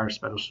may require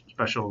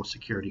special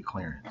security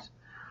clearance.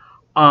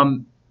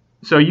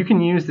 So you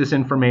can use this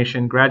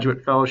information,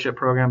 graduate fellowship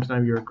programs. None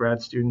of you are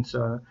grad students.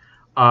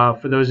 For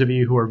those of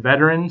you who are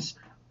veterans,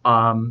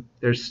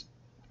 there's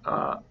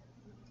not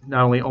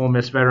only Ole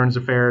Miss Veterans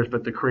Affairs,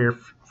 but the Career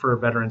for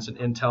Veterans and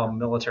Intel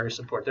Military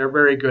Support. They're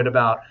very good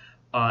about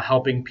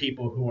helping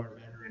people who are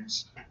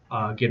veterans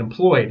get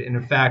employed. And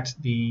in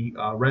fact, the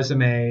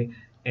resume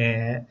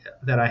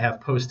that I have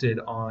posted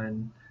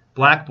on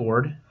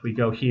Blackboard, if we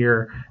go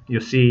here,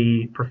 you'll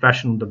see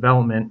professional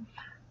development.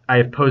 I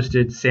have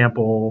posted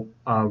sample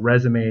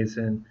resumes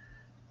and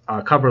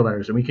cover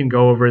letters, and we can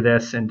go over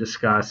this and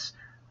discuss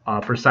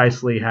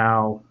precisely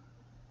how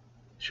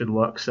it should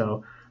look.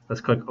 So let's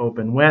click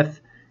Open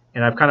With,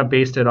 and I've kind of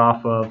based it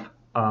off of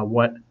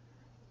what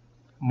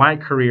my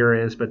career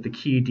is, but the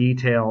key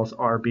details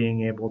are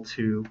being able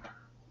to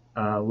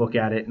look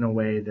at it in a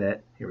way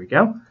that, here we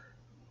go.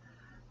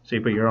 So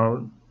you put your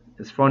own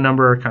phone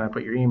number, kind of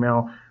put your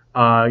email.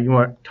 You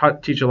want to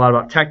teach a lot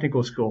about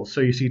technical skills. So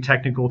you see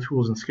technical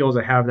tools and skills.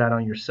 I have that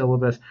on your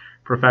syllabus.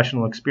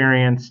 Professional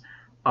experience.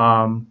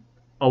 A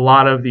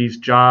lot of these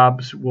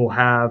jobs will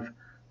have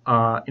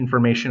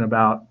information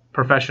about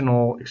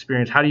professional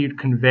experience. How do you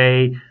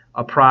convey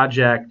a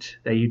project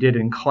that you did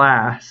in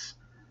class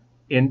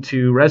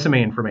into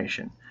resume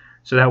information?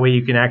 So that way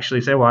you can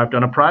actually say, well, I've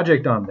done a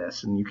project on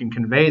this, and you can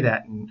convey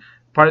that. And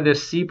part of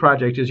this C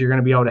project is you're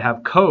going to be able to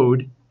have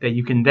code that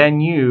you can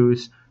then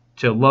use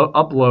to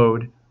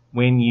upload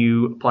when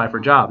you apply for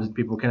jobs.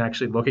 People can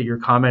actually look at your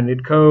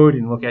commented code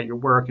and look at your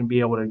work and be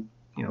able to,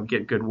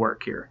 get good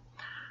work here.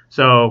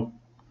 So,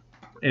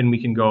 and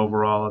we can go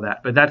over all of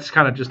that, but that's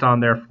kind of just on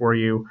there for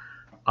you.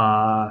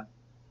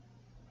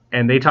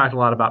 And they talked a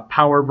lot about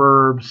power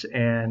verbs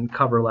and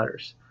cover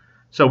letters.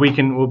 So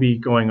we'll be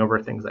going over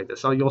things like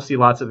this. So you'll see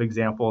lots of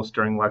examples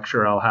during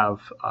lecture. I'll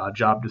have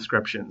job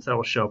descriptions that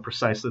will show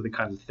precisely the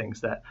kinds of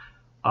things that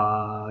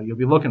you'll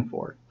be looking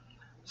for.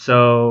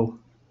 So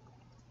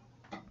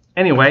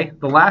anyway,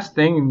 the last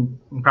thing,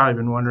 you've probably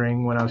been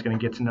wondering when I was going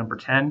to get to number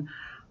 10.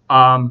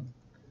 On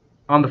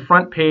the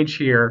front page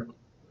here,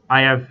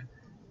 I have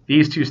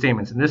these two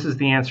statements, and this is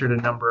the answer to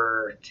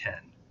number 10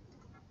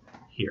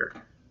 here.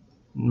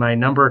 My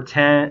number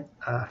 10,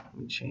 let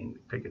me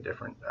pick a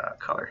different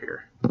color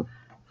here.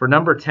 For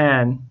number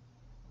 10,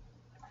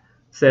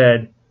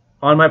 said,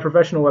 on my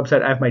professional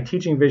website, I have my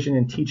teaching vision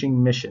and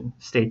teaching mission.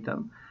 State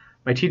them.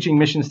 My teaching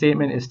mission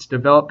statement is to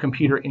develop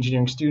computer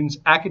engineering students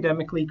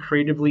academically,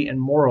 creatively, and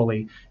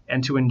morally,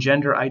 and to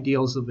engender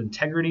ideals of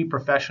integrity,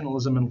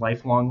 professionalism, and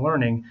lifelong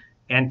learning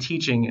and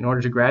teaching in order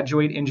to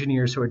graduate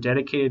engineers who are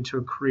dedicated to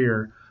a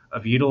career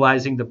of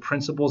utilizing the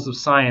principles of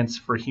science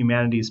for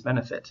humanity's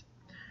benefit.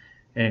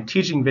 And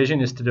teaching vision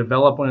is to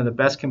develop one of the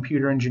best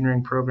computer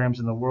engineering programs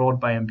in the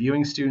world by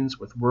imbuing students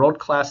with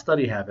world-class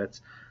study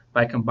habits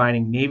by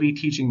combining Navy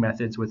teaching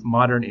methods with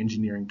modern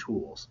engineering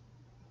tools.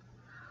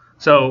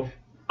 So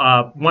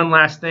one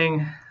last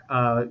thing,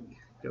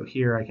 go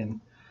here, I can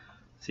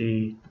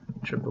see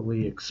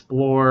IEEE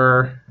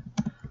Explore,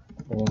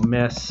 Ole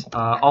Miss.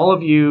 All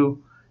of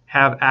you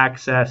have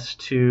access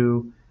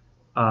to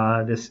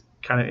this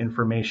kind of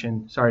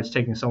information. Sorry it's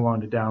taking so long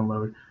to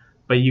download.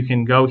 But you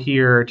can go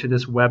here to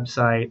this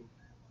website.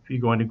 If you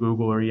go into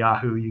Google or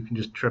Yahoo, you can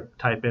just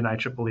type in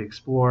IEEE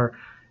Explore,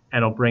 and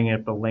it'll bring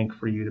up a link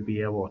for you to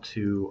be able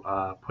to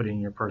put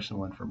in your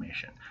personal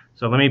information.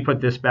 So let me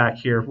put this back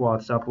here while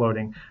it's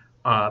uploading.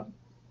 My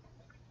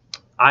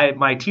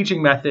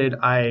teaching method,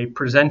 I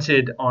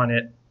presented on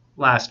it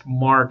last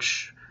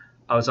March.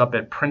 I was up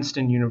at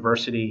Princeton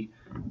University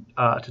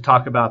to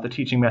talk about the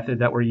teaching method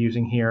that we're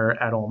using here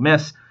at Ole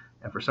Miss,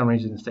 and for some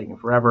reason it's taking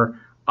forever.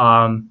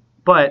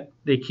 But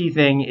the key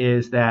thing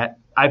is that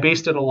I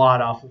based it a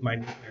lot off of my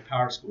nuclear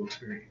power school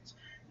experience.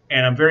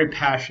 And I'm very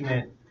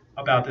passionate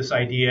about this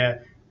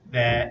idea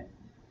that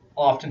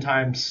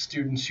oftentimes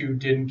students who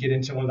didn't get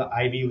into one of the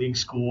Ivy League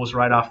schools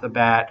right off the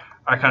bat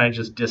are kind of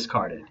just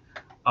discarded.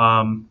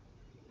 I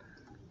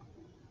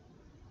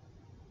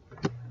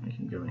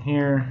can go in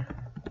here.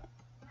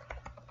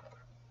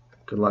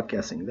 Good luck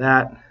guessing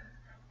that.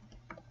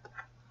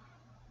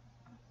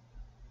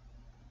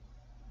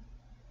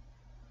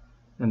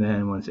 And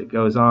then once it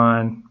goes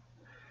on.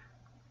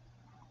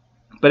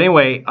 But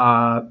anyway,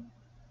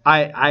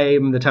 I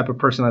am the type of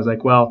person I was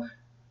like, well,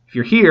 if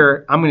you're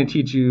here, I'm going to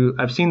teach you.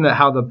 I've seen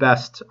how the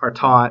best are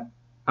taught.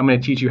 I'm going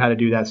to teach you how to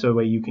do that so that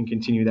way you can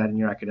continue that in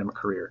your academic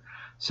career.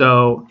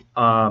 So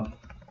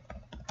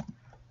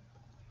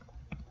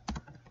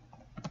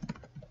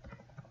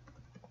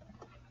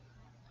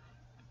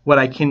what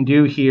I can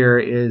do here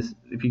is,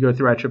 if you go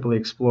through IEEE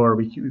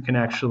Explorer, you can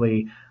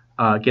actually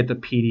get the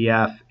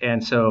PDF.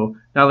 And so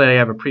now that I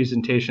have a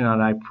presentation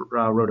on it,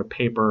 I wrote a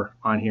paper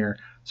on here.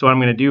 So what I'm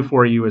going to do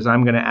for you is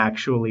I'm going to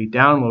actually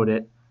download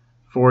it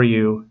for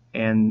you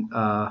and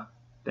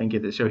then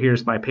get this. So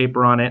here's my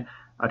paper on it,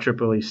 a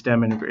IEEE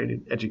STEM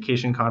Integrated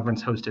Education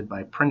Conference hosted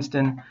by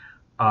Princeton.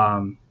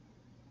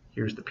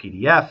 Here's the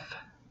PDF.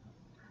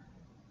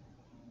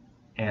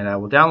 And I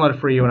will download it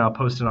for you, and I'll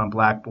post it on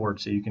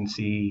Blackboard so you can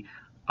see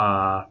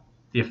the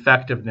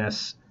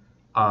effectiveness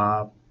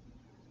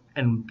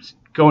and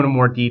go into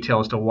more detail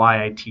as to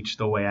why I teach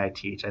the way I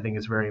teach. I think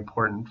it's very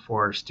important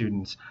for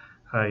students.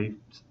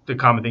 The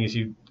common thing is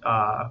you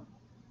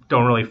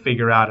don't really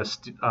figure out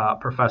a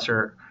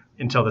professor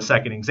until the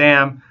second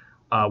exam,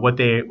 what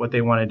they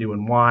want to do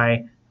and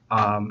why.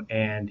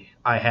 And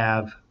I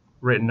have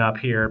written up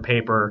here a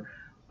paper.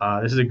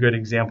 This is a good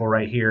example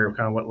right here of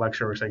kind of what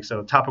lecture looks like.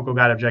 So topical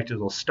guide objectives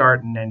will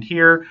start and end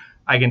here.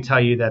 I can tell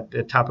you that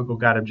the topical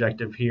guide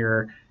objective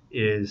here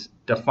is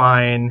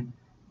define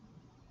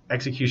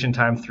execution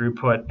time,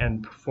 throughput,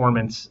 and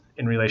performance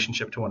in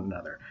relationship to one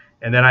another.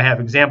 And then I have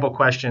example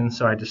questions.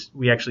 So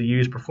we actually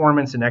use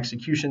performance and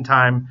execution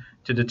time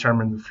to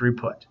determine the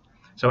throughput.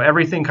 So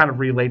everything kind of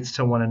relates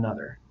to one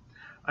another.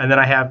 And then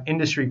I have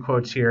industry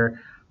quotes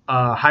here.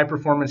 High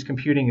performance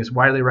computing is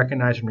widely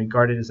recognized and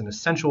regarded as an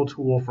essential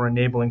tool for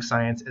enabling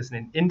science as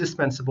an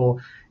indispensable,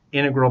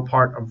 integral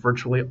part of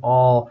virtually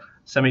all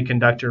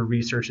semiconductor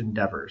research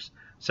endeavors.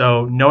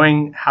 So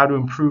knowing how to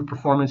improve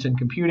performance in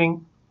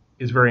computing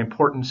is very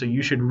important. So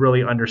you should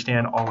really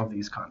understand all of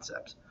these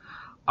concepts.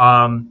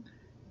 And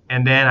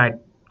then I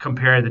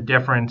compare the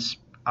difference.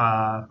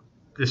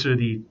 This are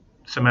the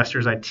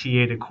semesters I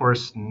TA'd a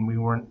course and we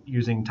weren't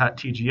using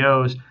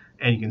TGOs.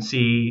 And you can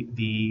see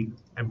the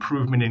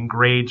improvement in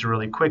grades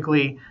really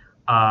quickly.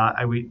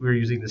 We were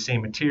using the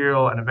same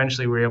material, and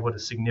eventually we were able to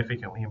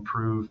significantly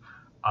improve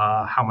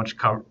how much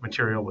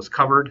material was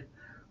covered.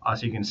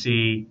 So you can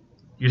see,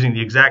 using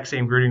the exact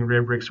same grading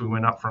rubrics, we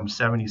went up from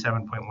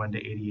 77.1 to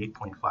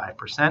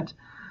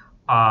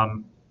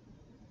 88.5%.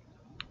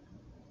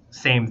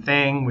 Same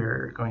thing,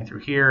 we're going through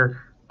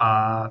here,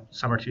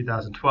 summer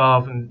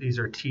 2012, and these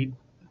are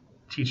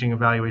teaching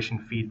evaluation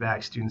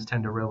feedback. Students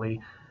tend to really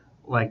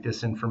like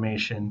this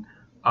information.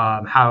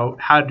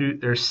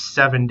 There's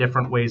 7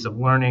 different ways of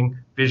learning: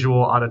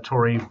 visual,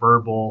 auditory,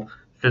 verbal,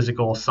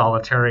 physical,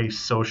 solitary,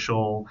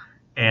 social,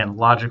 and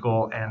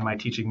logical. And my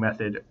teaching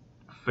method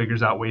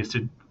figures out ways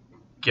to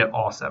get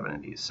all 7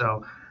 of these.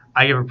 So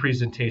I give a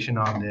presentation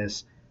on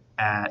this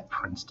at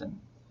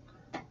Princeton.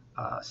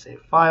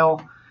 Save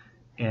file.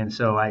 And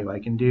so what I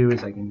can do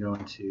is I can go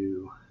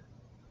into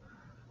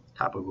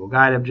topical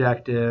guide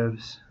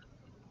objectives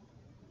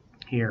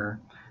here.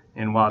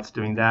 And while it's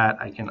doing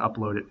that, I can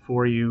upload it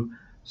for you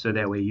so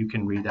that way you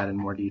can read that in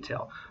more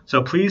detail.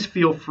 So please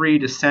feel free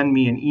to send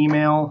me an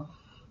email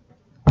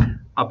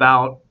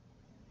about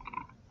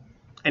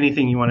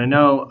anything you want to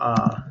know.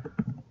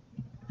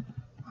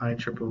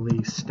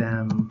 IEEE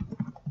STEM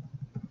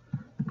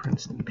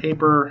Princeton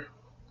paper.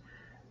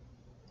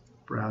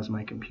 Browse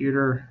my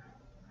computer.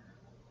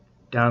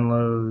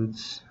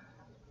 Downloads.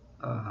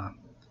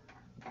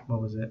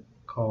 What was it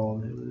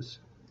called? It was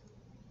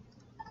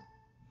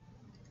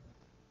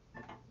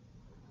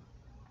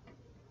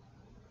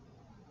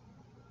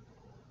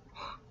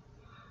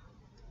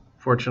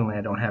fortunately,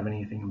 I don't have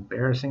anything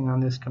embarrassing on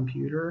this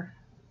computer.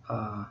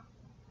 Well,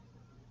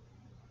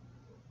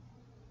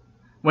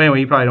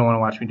 anyway, you probably don't want to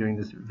watch me doing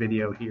this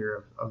video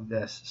here of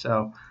this.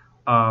 So,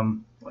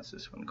 what's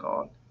this one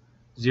called?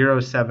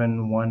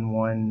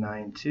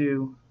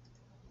 071192.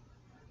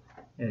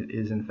 It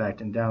is, in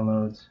fact, in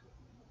downloads.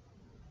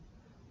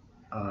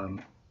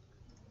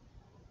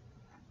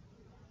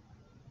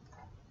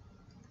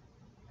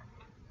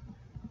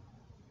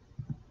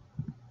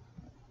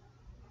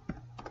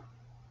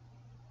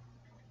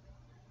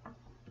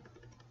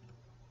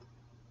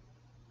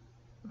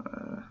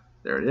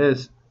 There it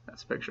is.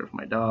 That's a picture of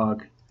my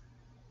dog.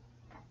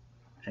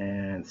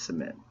 And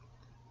submit.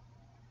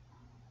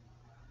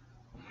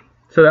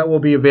 So that will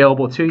be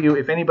available to you.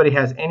 If anybody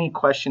has any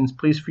questions,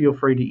 please feel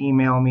free to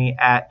email me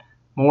at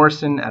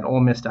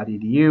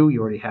morrison@olemiss.edu.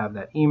 You already have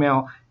that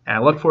email. And I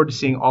look forward to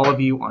seeing all of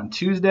you on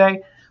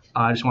Tuesday.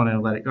 I just want to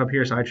let it go up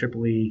here. So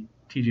IEEE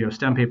TGO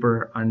STEM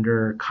paper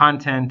under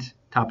content,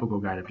 topical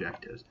guide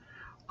objectives.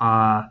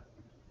 All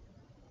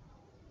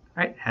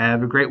right.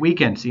 Have a great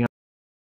weekend. See you.